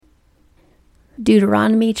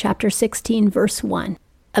Deuteronomy chapter 16, verse 1.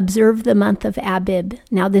 Observe the month of Abib.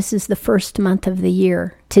 Now this is the first month of the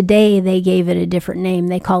year. Today they gave it a different name.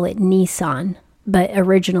 They call it Nisan. But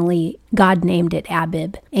originally God named it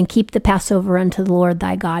Abib. And keep the Passover unto the Lord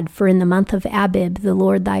thy God. For in the month of Abib the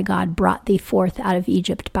Lord thy God brought thee forth out of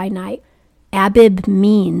Egypt by night. Abib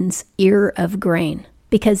means ear of grain,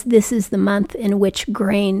 because this is the month in which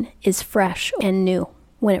grain is fresh and new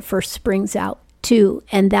when it first springs out. 2,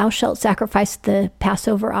 and thou shalt sacrifice the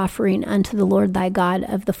Passover offering unto the Lord thy God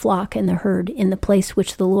of the flock and the herd in the place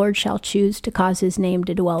which the Lord shall choose to cause his name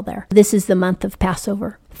to dwell there. This is the month of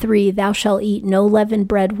Passover. 3, thou shalt eat no leavened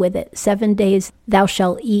bread with it. 7 days thou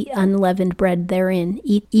shalt eat unleavened bread therein,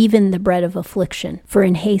 eat even the bread of affliction. For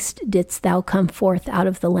in haste didst thou come forth out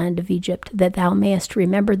of the land of Egypt, that thou mayest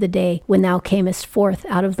remember the day when thou camest forth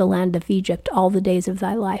out of the land of Egypt all the days of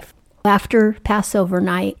thy life. After Passover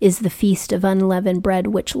night is the feast of unleavened bread,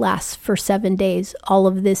 which lasts for 7 days. All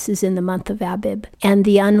of this is in the month of Abib. And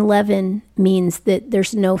the unleavened means that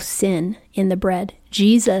there's no sin in the bread.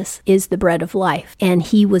 Jesus is the bread of life, and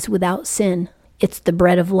he was without sin. It's the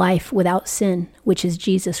bread of life without sin, which is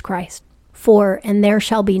Jesus Christ. 4, and there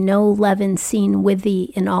shall be no leaven seen with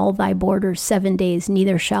thee in all thy borders 7 days,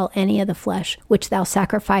 neither shall any of the flesh which thou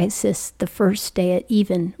sacrificest the first day at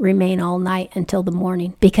even remain all night until the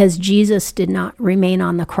morning. Because Jesus did not remain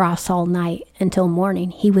on the cross all night until morning.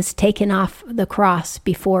 He was taken off the cross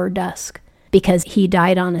before dusk because he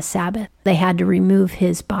died on a Sabbath. They had to remove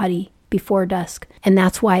his body before dusk. And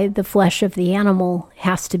that's why the flesh of the animal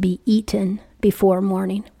has to be eaten before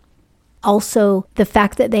morning. Also, the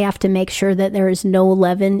fact that they have to make sure that there is no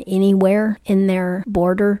leaven anywhere in their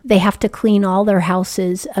border. They have to clean all their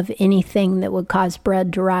houses of anything that would cause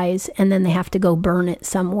bread to rise, and then they have to go burn it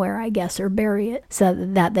somewhere, I guess, or bury it so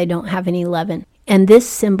that they don't have any leaven. And this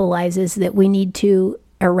symbolizes that we need to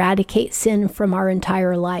eradicate sin from our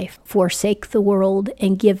entire life, forsake the world,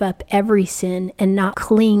 and give up every sin and not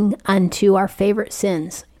cling unto our favorite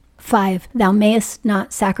sins. 5, thou mayest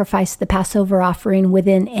not sacrifice the Passover offering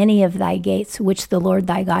within any of thy gates, which the Lord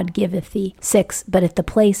thy God giveth thee. 6, but at the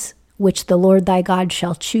place which the Lord thy God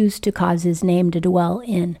shall choose to cause his name to dwell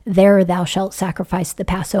in, there thou shalt sacrifice the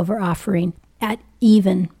Passover offering at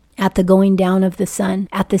even, at the going down of the sun,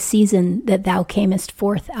 at the season that thou camest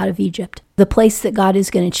forth out of Egypt. The place that God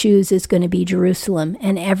is going to choose is going to be Jerusalem,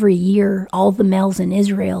 and every year all the males in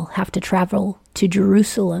Israel have to travel to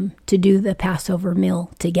Jerusalem to do the Passover meal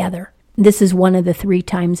together. This is one of the 3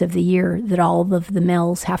 times of the year that all of the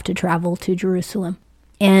males have to travel to Jerusalem.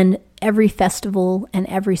 And every festival and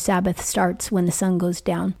every Sabbath starts when the sun goes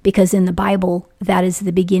down, because in the Bible, that is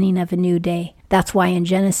the beginning of a new day. That's why in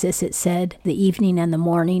Genesis it said the evening and the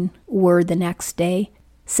morning were the next day.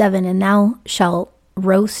 7, and thou shalt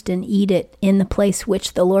roast and eat it in the place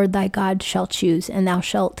which the Lord thy God shall choose, and thou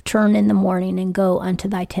shalt turn in the morning and go unto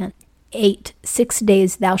thy tent. 8, 6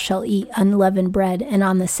 days thou shalt eat unleavened bread, and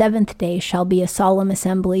on the 7th day shall be a solemn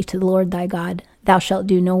assembly to the Lord thy God. Thou shalt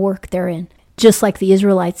do no work therein, just like the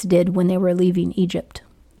Israelites did when they were leaving Egypt.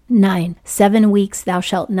 9, 7 weeks thou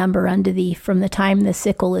shalt number unto thee. From the time the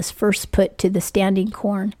sickle is first put to the standing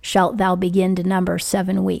corn shalt thou begin to number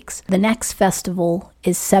 7 weeks. The next festival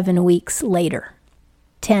is 7 weeks later.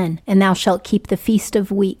 10, and thou shalt keep the feast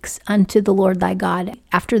of weeks unto the Lord thy God,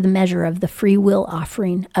 after the measure of the free will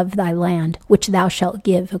offering of thy land, which thou shalt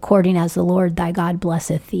give, according as the Lord thy God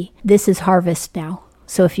blesseth thee. This is harvest now.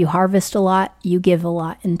 So if you harvest a lot, you give a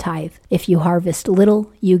lot in tithe. If you harvest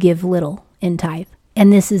little, you give little in tithe.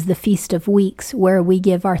 And this is the feast of weeks, where we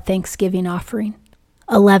give our thanksgiving offering.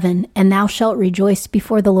 11, and thou shalt rejoice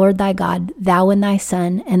before the Lord thy God, thou and thy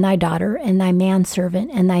son, and thy daughter, and thy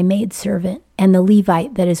manservant, and thy maidservant, and the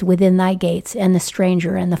Levite that is within thy gates, and the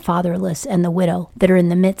stranger, and the fatherless, and the widow that are in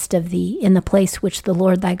the midst of thee, in the place which the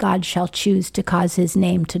Lord thy God shall choose to cause his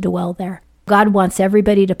name to dwell there. God wants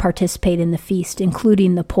everybody to participate in the feast,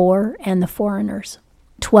 including the poor and the foreigners.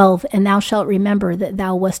 12, and thou shalt remember that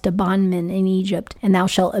thou wast a bondman in Egypt, and thou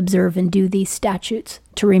shalt observe and do these statutes,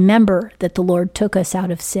 to remember that the Lord took us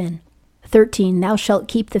out of sin. 13, thou shalt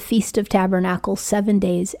keep the Feast of Tabernacles 7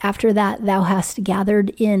 days. After that thou hast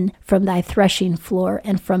gathered in from thy threshing floor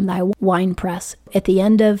and from thy winepress. At the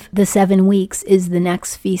end of the 7 weeks is the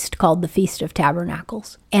next feast called the Feast of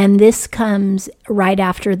Tabernacles. And this comes right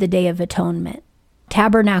after the Day of Atonement.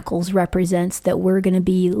 Tabernacles represents that we're going to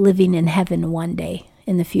be living in heaven one day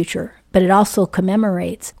in the future. But it also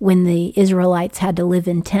commemorates when the Israelites had to live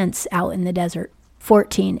in tents out in the desert.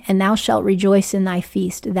 14, and thou shalt rejoice in thy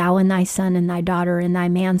feast, thou and thy son and thy daughter and thy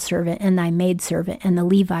manservant and thy maidservant and the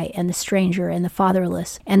Levite and the stranger and the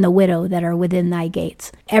fatherless and the widow that are within thy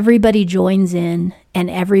gates. Everybody joins in and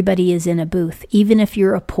everybody is in a booth. Even if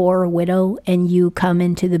you're a poor widow and you come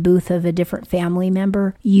into the booth of a different family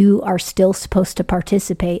member, you are still supposed to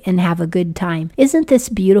participate and have a good time. Isn't this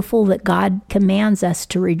beautiful that God commands us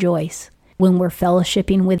to rejoice when we're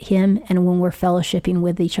fellowshipping with Him and when we're fellowshipping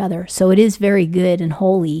with each other? So it is very good and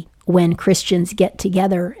holy when Christians get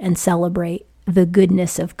together and celebrate the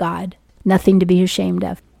goodness of God. Nothing to be ashamed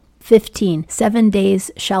of. 15, 7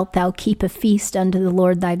 days shalt thou keep a feast unto the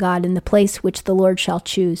Lord thy God in the place which the Lord shall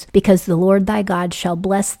choose, because the Lord thy God shall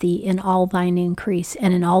bless thee in all thine increase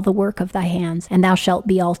and in all the work of thy hands, and thou shalt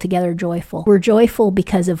be altogether joyful. We're joyful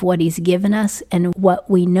because of what He's given us and what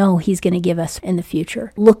we know He's going to give us in the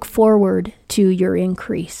future. Look forward to your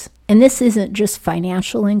increase. And this isn't just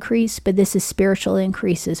financial increase, but this is spiritual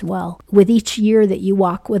increase as well. With each year that you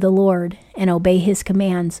walk with the Lord and obey His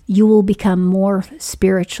commands, you will become more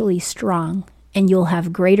spiritually strong and you'll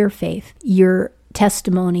have greater faith. Your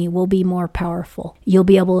testimony will be more powerful. You'll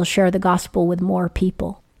be able to share the gospel with more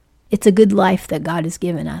people. It's a good life that God has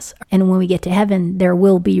given us. And when we get to heaven, there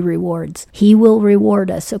will be rewards. He will reward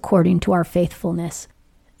us according to our faithfulness.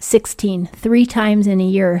 16, 3 times in a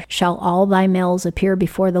year shall all thy males appear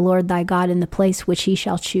before the Lord thy God in the place which He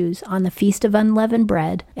shall choose, on the feast of unleavened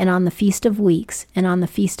bread, and on the feast of weeks, and on the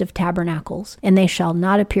feast of tabernacles, and they shall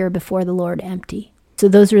not appear before the Lord empty. So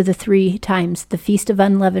those are the 3 times. The feast of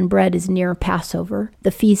unleavened bread is near Passover. The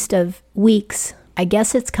feast of weeks, I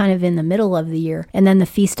guess it's kind of in the middle of the year. And then the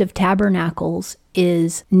feast of tabernacles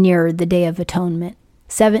is near the Day of Atonement.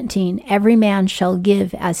 17, every man shall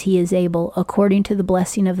give as he is able, according to the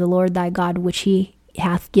blessing of the Lord thy God, which He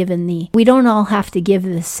hath given thee. We don't all have to give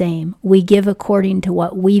the same. We give according to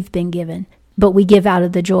what we've been given, but we give out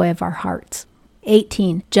of the joy of our hearts.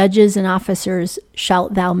 18, judges and officers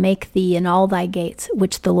shalt thou make thee in all thy gates,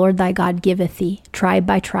 which the Lord thy God giveth thee, tribe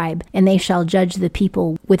by tribe, and they shall judge the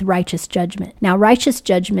people with righteous judgment. Now, righteous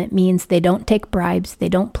judgment means they don't take bribes, they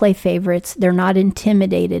don't play favorites, they're not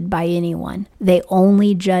intimidated by anyone. They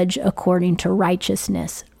only judge according to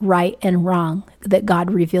righteousness, right and wrong, that God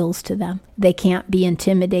reveals to them. They can't be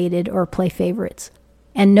intimidated or play favorites.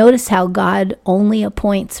 And notice how God only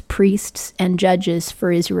appoints priests and judges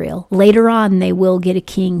for Israel. Later on, they will get a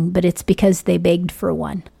king, but it's because they begged for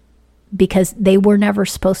one. Because they were never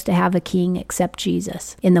supposed to have a king except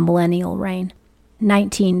Jesus in the millennial reign.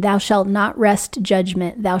 19, thou shalt not wrest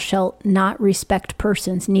judgment, thou shalt not respect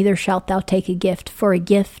persons, neither shalt thou take a gift, for a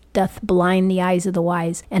gift doth blind the eyes of the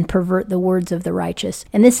wise and pervert the words of the righteous.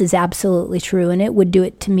 And this is absolutely true, and it would do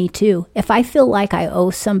it to me too. If I feel like I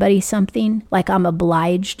owe somebody something, like I'm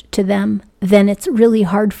obliged to them, then it's really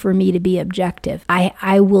hard for me to be objective.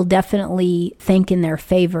 I will definitely think in their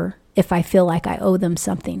favor if I feel like I owe them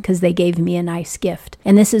something because they gave me a nice gift.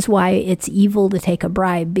 And this is why it's evil to take a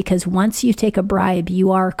bribe, because once you take a bribe, you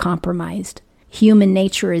are compromised. Human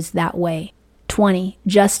nature is that way. 20,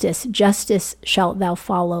 justice shalt thou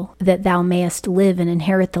follow, that thou mayest live and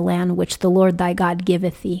inherit the land which the Lord thy God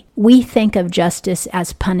giveth thee. We think of justice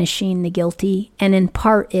as punishing the guilty, and in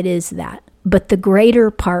part it is that. But the greater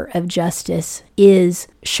part of justice is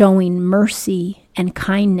showing mercy and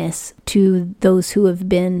kindness to those who have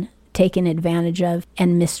been taken advantage of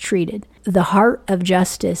and mistreated. The heart of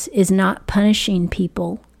justice is not punishing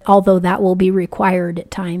people, although that will be required at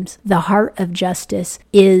times. The heart of justice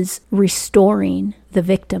is restoring the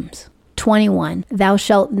victims. 21, thou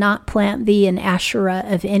shalt not plant thee an Asherah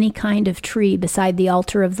of any kind of tree beside the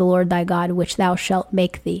altar of the Lord thy God, which thou shalt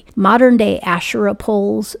make thee. Modern day Asherah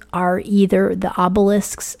poles are either the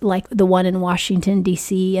obelisks, like the one in Washington,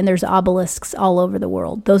 D.C., and there's obelisks all over the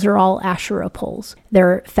world. Those are all Asherah poles.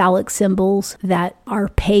 They're phallic symbols that are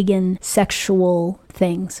pagan sexual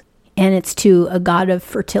things. And it's to a god of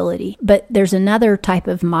fertility. But there's another type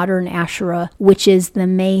of modern Asherah, which is the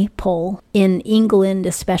maypole. In England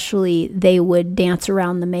especially, they would dance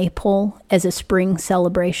around the maypole as a spring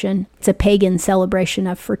celebration. It's a pagan celebration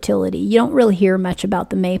of fertility. You don't really hear much about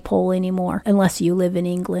the maypole anymore, unless you live in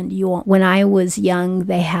England. You won't. When I was young,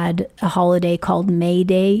 they had a holiday called May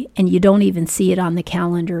Day, and you don't even see it on the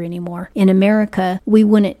calendar anymore. In America, we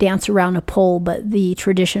wouldn't dance around a pole, but the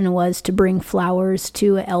tradition was to bring flowers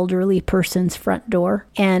to an elderly person's front door.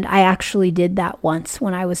 And I actually did that once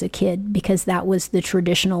when I was a kid, because that was the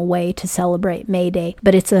traditional way to celebrate May Day.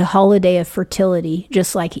 But it's a holiday of fertility,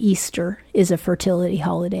 just like Easter is a fertility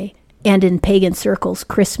holiday. And in pagan circles,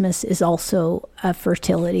 Christmas is also a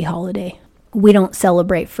fertility holiday. We don't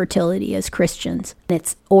celebrate fertility as Christians.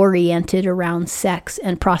 It's oriented around sex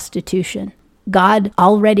and prostitution. God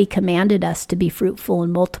already commanded us to be fruitful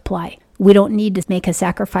and multiply. We don't need to make a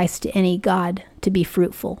sacrifice to any god to be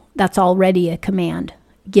fruitful. That's already a command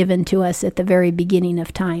given to us at the very beginning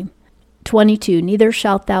of time. 22, neither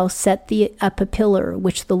shalt thou set thee up a pillar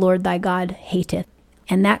which the Lord thy God hateth.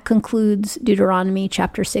 And that concludes Deuteronomy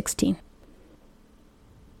chapter 16.